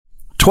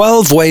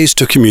12 Ways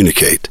to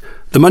Communicate,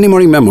 the Monday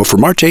Morning Memo for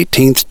March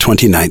 18th,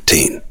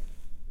 2019.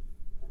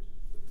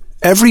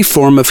 Every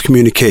form of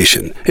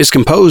communication is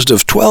composed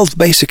of 12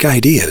 basic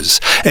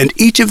ideas, and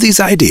each of these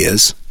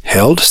ideas,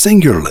 held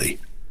singularly,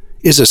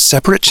 is a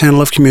separate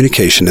channel of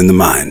communication in the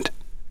mind.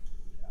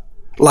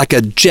 Like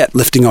a jet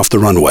lifting off the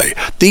runway,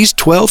 these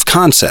 12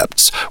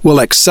 concepts will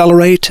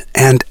accelerate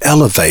and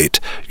elevate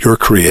your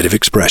creative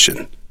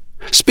expression.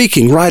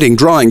 Speaking, writing,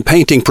 drawing,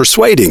 painting,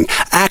 persuading,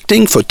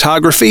 acting,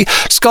 photography,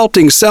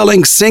 sculpting,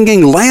 selling,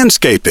 singing,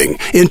 landscaping,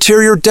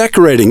 interior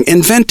decorating,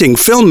 inventing,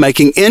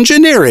 filmmaking,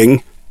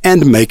 engineering,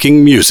 and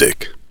making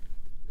music.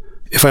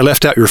 If I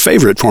left out your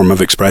favorite form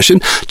of expression,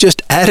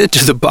 just add it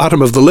to the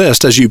bottom of the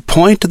list as you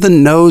point the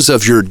nose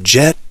of your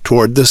jet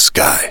toward the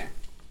sky.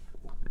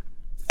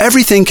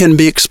 Everything can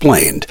be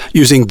explained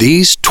using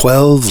these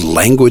 12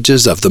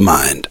 languages of the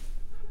mind,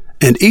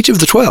 and each of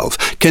the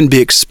 12 can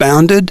be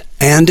expounded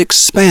and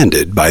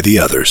expanded by the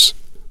others.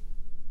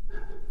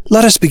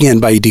 Let us begin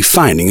by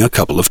defining a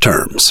couple of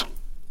terms.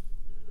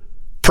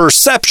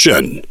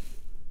 Perception.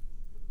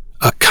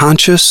 A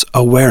conscious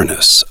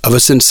awareness of a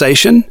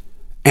sensation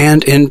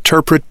and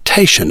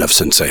interpretation of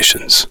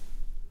sensations.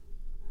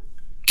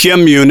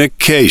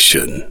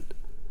 Communication.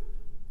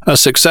 A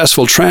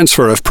successful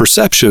transfer of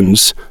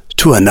perceptions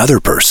to another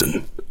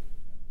person.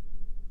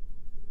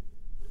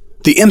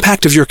 The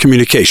impact of your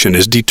communication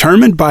is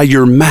determined by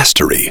your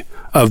mastery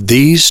of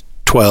these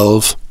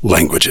 12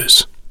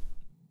 languages.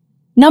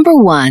 Number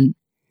 1.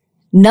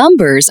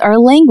 Numbers are a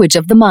language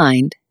of the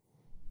mind.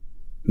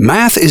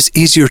 Math is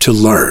easier to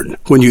learn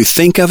when you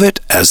think of it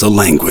as a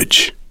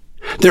language.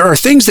 There are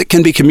things that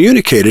can be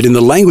communicated in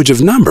the language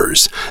of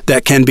numbers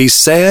that can be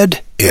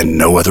said in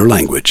no other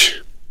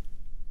language.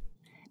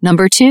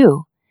 Number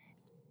 2.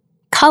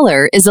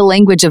 Color is a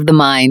language of the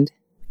mind.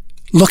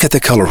 Look at the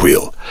color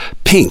wheel.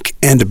 Pink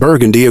and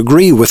burgundy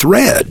agree with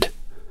red,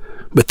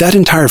 but that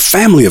entire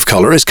family of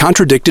color is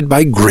contradicted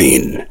by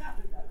green.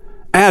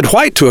 Add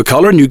white to a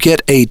color and you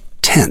get a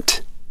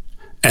tint.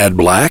 Add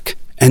black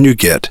and you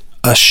get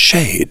a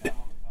shade.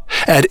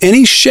 Add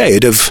any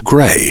shade of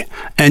gray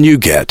and you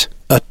get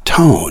a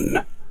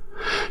tone.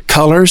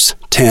 Colors,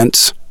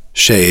 tints,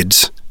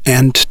 shades,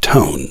 and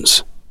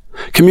tones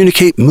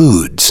communicate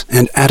moods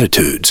and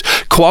attitudes,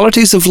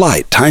 qualities of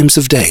light, times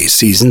of day,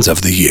 seasons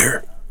of the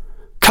year.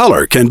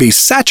 Color can be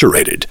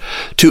saturated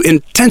to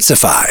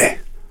intensify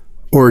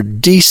or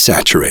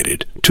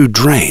desaturated to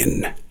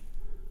drain.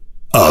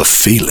 A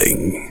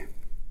feeling.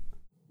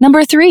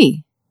 Number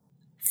 3.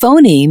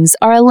 Phonemes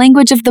are a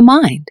language of the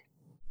mind.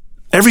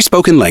 Every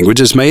spoken language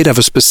is made of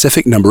a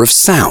specific number of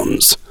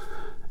sounds,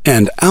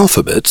 and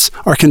alphabets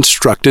are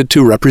constructed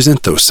to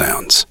represent those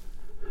sounds.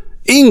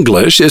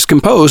 English is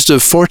composed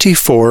of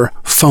 44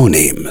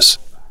 phonemes.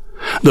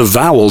 The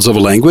vowels of a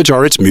language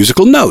are its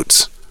musical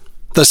notes.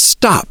 The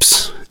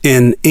stops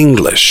in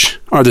English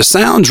are the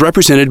sounds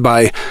represented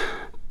by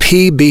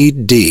P, B,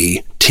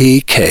 D,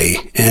 T, K,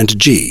 and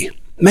G.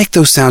 Make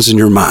those sounds in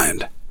your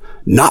mind.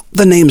 Not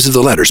the names of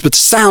the letters, but the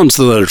sounds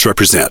the letters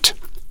represent.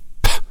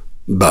 P,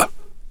 B,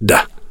 D,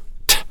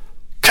 T,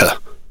 K,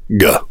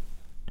 G.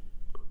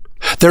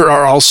 There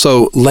are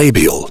also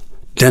labial,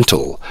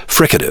 dental,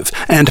 fricative,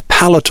 and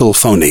palatal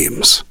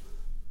phonemes.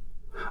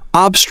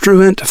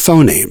 Obstruent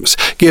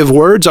phonemes give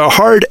words a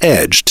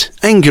hard-edged,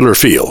 angular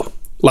feel,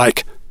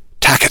 like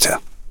takata.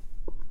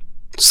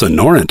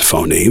 Sonorant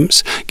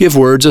phonemes give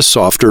words a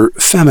softer,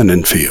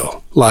 feminine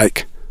feel,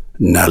 like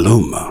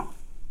naluma.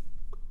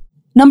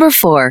 Number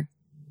 4.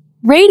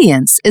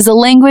 Radiance is a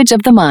language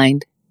of the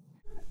mind.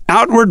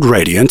 Outward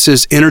radiance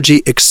is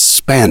energy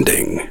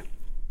expanding.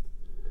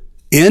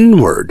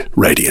 Inward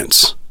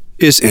radiance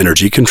is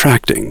energy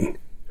contracting,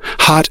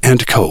 hot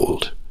and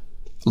cold,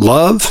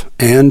 love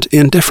and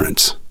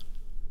indifference,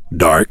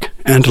 dark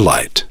and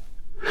light.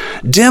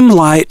 Dim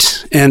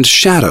light and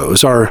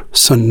shadows are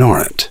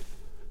sonorant.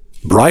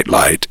 Bright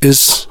light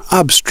is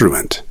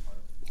obstruent.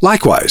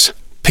 Likewise,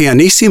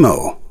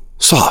 pianissimo,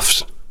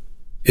 soft,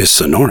 is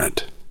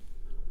sonorant.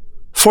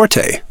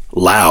 Forte,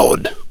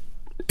 loud,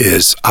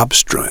 is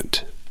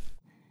obstruent.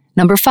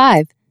 Number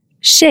 5.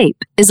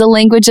 Shape is a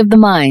language of the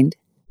mind.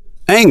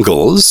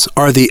 Angles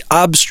are the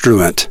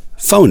obstruent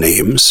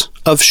phonemes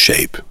of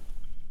shape.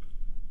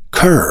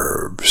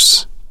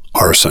 Curves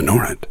are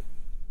sonorant.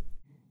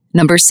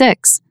 Number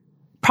 6.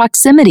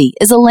 Proximity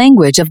is a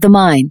language of the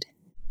mind.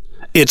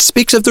 It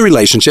speaks of the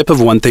relationship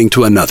of one thing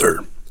to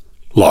another,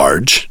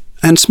 large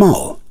and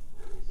small,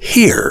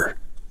 here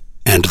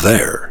and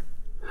there,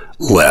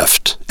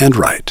 left and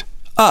right,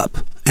 up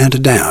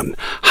and down,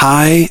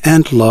 high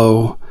and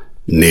low,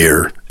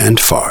 near and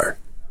far,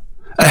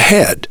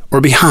 ahead or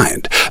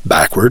behind,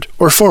 backward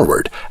or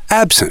forward,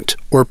 absent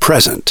or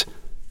present,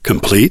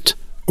 complete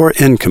or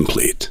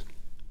incomplete.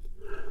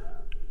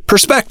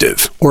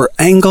 Perspective, or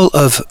angle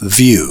of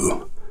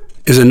view,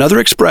 is another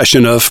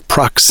expression of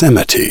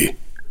proximity.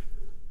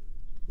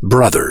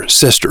 Brother,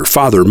 sister,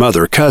 father,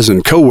 mother,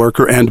 cousin,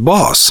 co-worker, and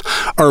boss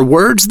are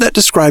words that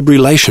describe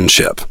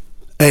relationship,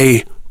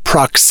 a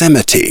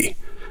proximity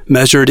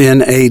measured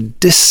in a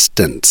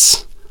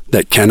distance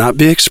that cannot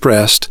be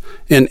expressed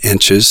in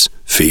inches,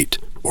 feet,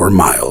 or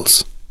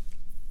miles.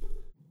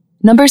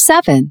 Number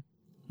 7.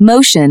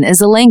 Motion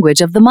is a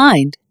language of the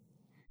mind.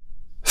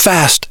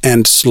 Fast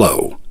and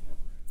slow,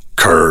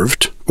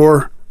 curved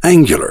or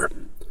angular.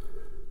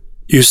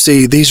 You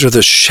see, these are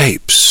the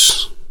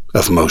shapes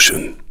of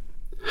motion.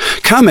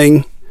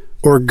 Coming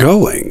or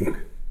going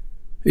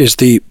is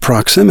the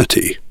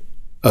proximity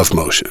of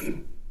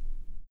motion.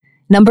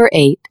 Number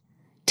 8.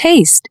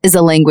 Taste is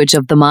a language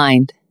of the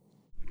mind.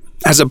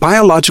 As a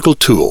biological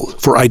tool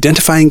for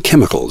identifying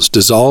chemicals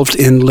dissolved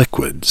in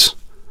liquids,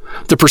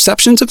 the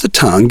perceptions of the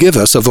tongue give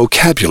us a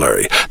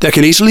vocabulary that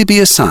can easily be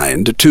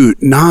assigned to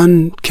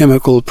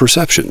non-chemical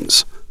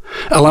perceptions,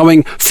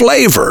 allowing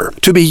flavor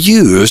to be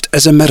used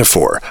as a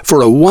metaphor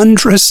for a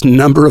wondrous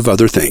number of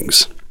other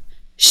things.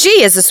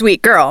 She is a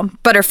sweet girl,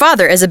 but her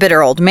father is a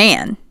bitter old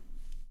man.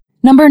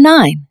 Number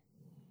 9.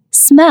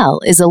 Smell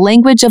is a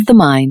language of the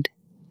mind.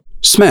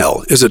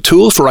 Smell is a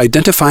tool for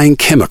identifying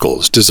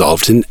chemicals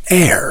dissolved in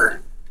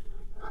air.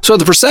 So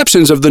the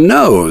perceptions of the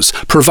nose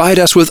provide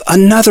us with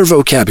another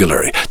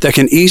vocabulary that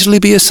can easily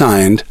be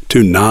assigned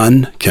to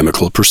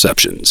non-chemical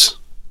perceptions.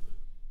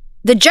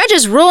 The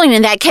judge's ruling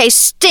in that case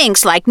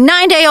stinks like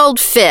 9-day-old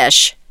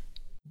fish.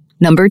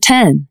 Number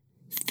 10.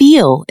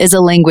 Feel is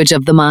a language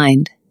of the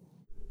mind.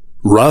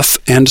 Rough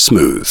and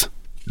smooth,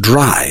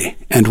 dry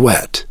and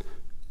wet,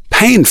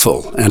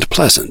 painful and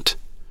pleasant,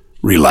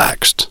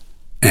 relaxed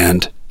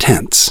and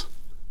tense,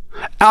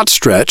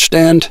 outstretched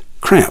and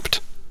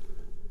cramped,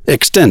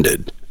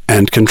 extended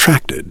and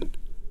contracted.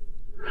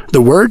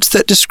 The words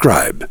that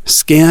describe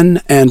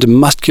skin and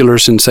muscular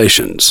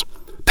sensations,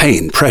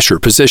 pain, pressure,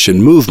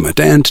 position, movement,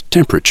 and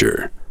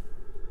temperature,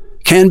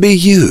 can be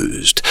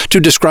used to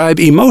describe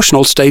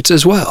emotional states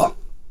as well,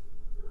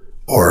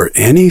 or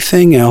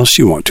anything else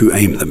you want to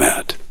aim them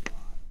at.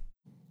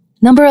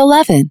 Number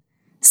 11.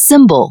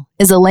 Symbol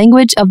is a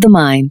language of the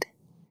mind.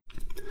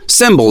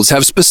 Symbols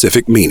have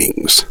specific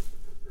meanings.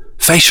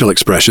 Facial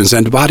expressions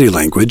and body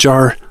language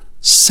are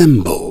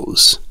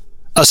symbols.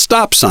 A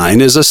stop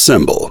sign is a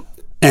symbol.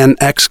 An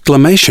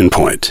exclamation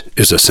point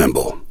is a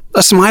symbol.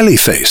 A smiley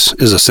face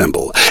is a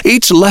symbol.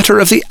 Each letter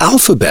of the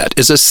alphabet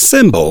is a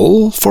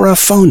symbol for a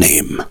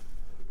phoneme.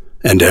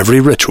 And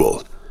every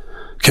ritual,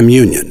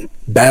 communion,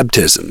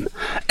 baptism,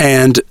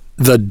 and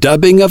the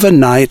dubbing of a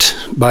knight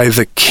by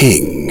the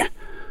king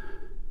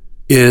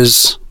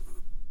is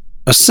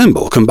a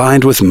symbol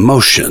combined with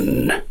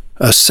motion,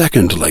 a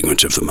second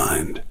language of the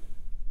mind.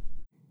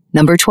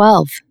 Number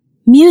 12.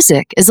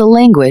 Music is a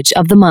language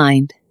of the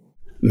mind.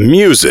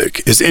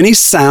 Music is any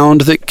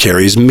sound that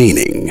carries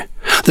meaning.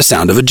 The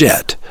sound of a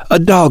jet, a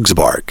dog's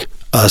bark,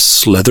 a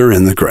slither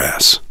in the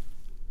grass,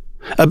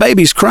 a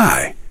baby's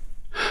cry.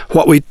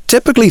 What we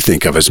typically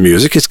think of as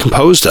music is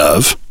composed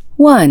of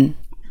 1.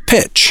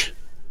 Pitch,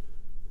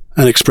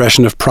 an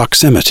expression of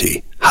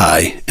proximity,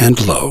 high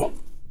and low.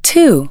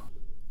 2.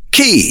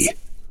 Key,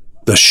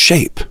 the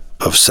shape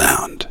of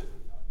sound.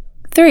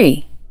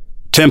 3.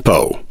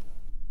 Tempo,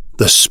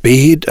 the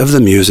speed of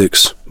the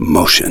music's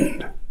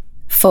motion.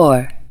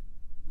 4.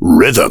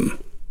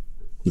 Rhythm,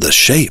 the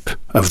shape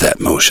of that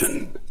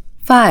motion.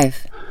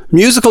 5.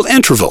 Musical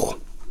interval,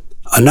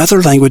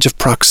 another language of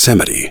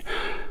proximity,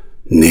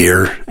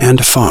 near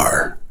and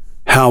far.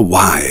 How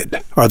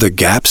wide are the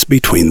gaps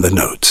between the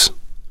notes?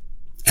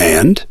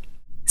 And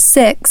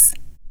 6.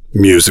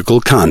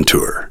 Musical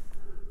contour,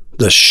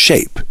 the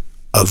shape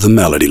of the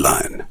melody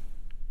line.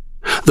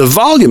 The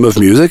volume of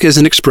music is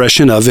an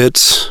expression of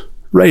its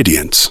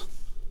radiance.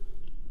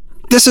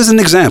 This is an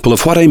example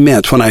of what I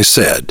meant when I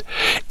said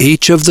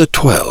each of the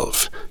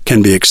 12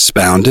 can be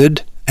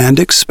expounded and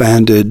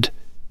expanded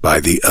by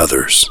the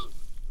others.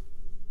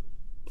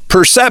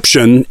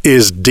 Perception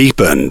is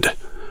deepened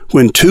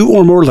when 2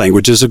 or more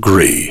languages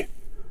agree,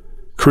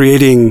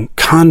 creating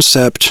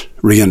concept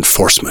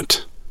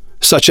reinforcement,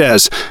 such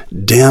as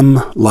dim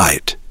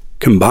light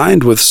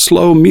combined with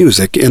slow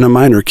music in a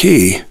minor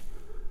key.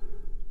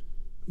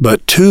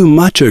 But too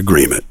much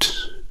agreement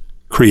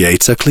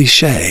creates a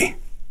cliché.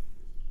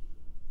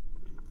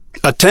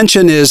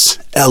 Attention is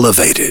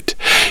elevated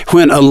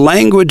when a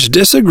language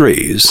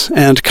disagrees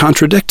and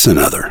contradicts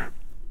another,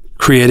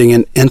 creating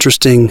an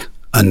interesting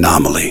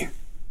anomaly,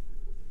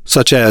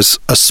 such as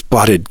a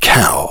spotted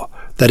cow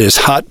that is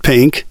hot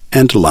pink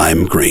and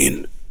lime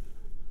green.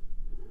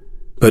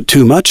 But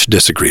too much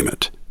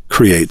disagreement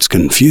creates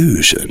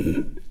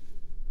confusion.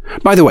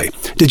 By the way,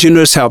 did you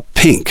notice how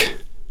pink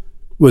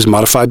was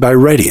modified by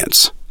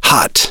radiance,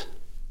 hot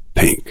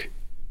pink,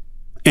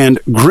 and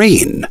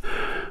green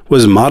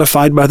was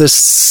modified by the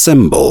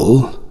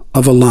symbol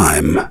of a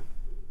lime,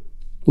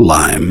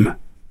 lime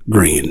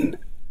green?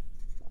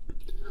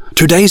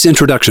 Today's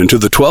introduction to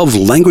the 12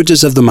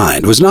 languages of the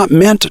mind was not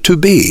meant to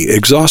be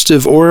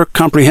exhaustive or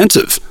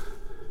comprehensive.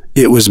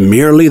 It was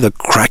merely the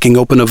cracking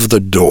open of the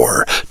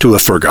door to a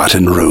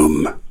forgotten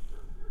room,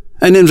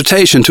 an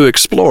invitation to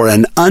explore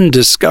an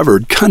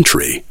undiscovered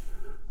country,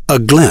 a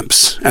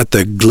glimpse at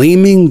the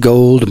gleaming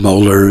gold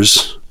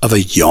molars of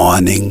a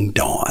yawning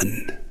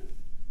dawn.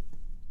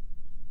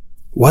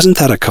 Wasn't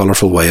that a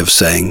colorful way of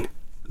saying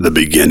the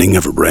beginning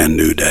of a brand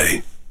new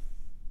day?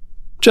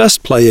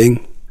 Just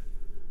playing.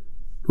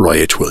 Roy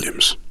H.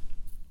 Williams.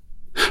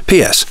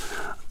 P.S.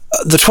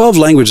 The 12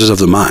 languages of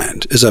the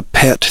mind is a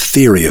pet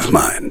theory of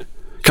mine.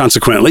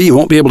 Consequently, you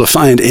won't be able to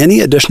find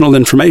any additional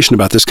information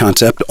about this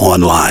concept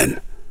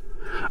online.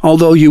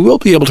 Although you will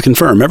be able to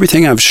confirm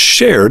everything I've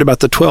shared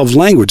about the 12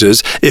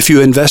 languages if you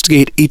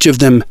investigate each of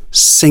them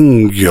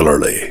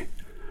singularly.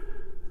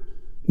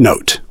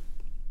 Note: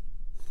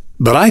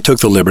 but I took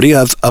the liberty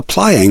of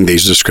applying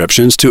these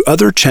descriptions to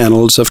other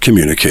channels of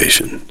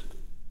communication.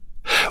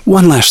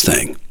 One last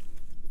thing.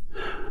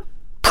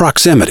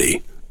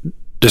 Proximity,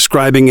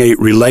 describing a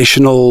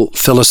relational,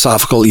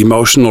 philosophical,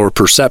 emotional, or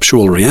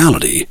perceptual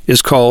reality,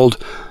 is called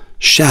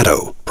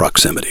shadow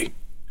proximity.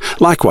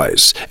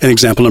 Likewise, in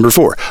example number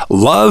 4,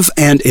 love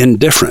and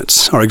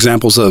indifference are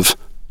examples of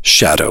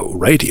shadow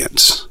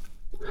radiance.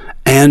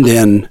 And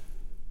in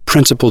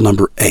principle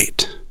number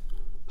 8,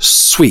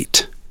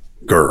 sweet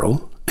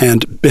girl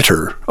and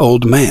bitter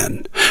old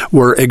man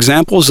were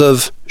examples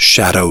of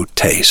shadow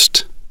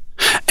taste.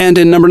 And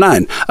in number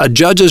 9, a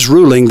judge's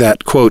ruling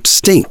that, quote,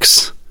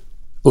 stinks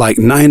like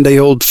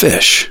 9-day-old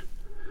fish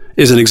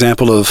is an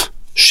example of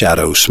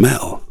shadow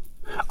smell.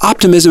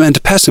 Optimism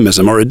and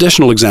pessimism are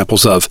additional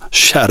examples of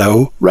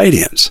shadow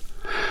radiance.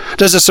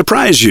 Does it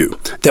surprise you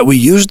that we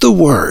use the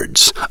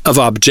words of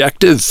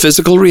objective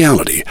physical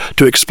reality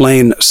to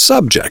explain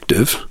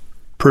subjective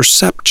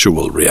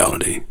perceptual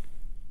reality?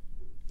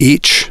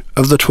 Each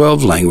of the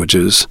 12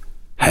 languages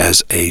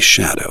has a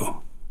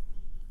shadow.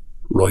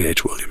 Roy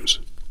H. Williams.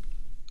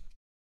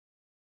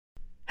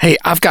 Hey,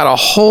 I've got a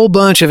whole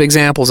bunch of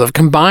examples of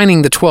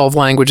combining the 12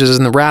 languages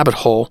in the rabbit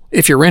hole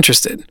if you're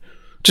interested.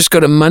 Just go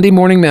to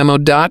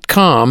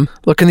MondayMorningMemo.com,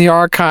 look in the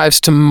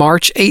archives to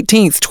March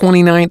 18th,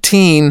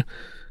 2019,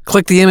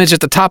 click the image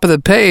at the top of the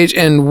page,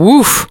 and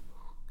woof,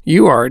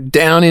 you are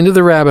down into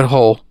the rabbit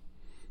hole.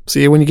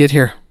 See you when you get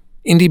here.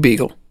 Indy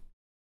Beagle.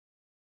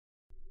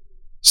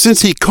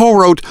 Since he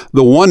co-wrote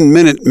The 1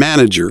 Minute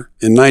Manager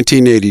in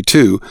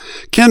 1982,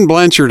 Ken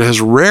Blanchard has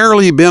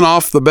rarely been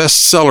off the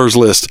bestsellers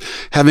list,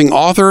 having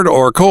authored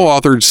or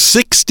co-authored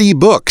 60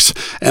 books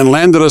and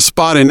landed a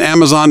spot in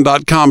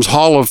Amazon.com's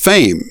Hall of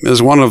Fame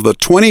as one of the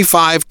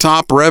 25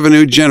 top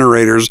revenue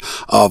generators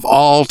of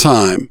all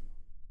time.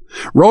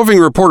 Roving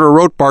reporter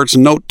Rothbart's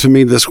note to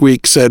me this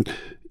week said,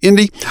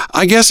 Indy,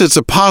 I guess it's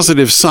a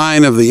positive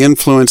sign of the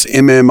influence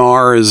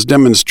MMR is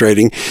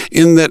demonstrating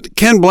in that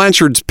Ken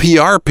Blanchard's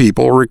PR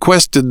people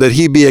requested that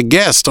he be a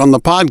guest on the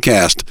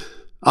podcast.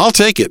 I'll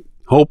take it.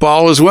 Hope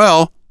all is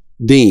well.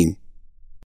 Dean.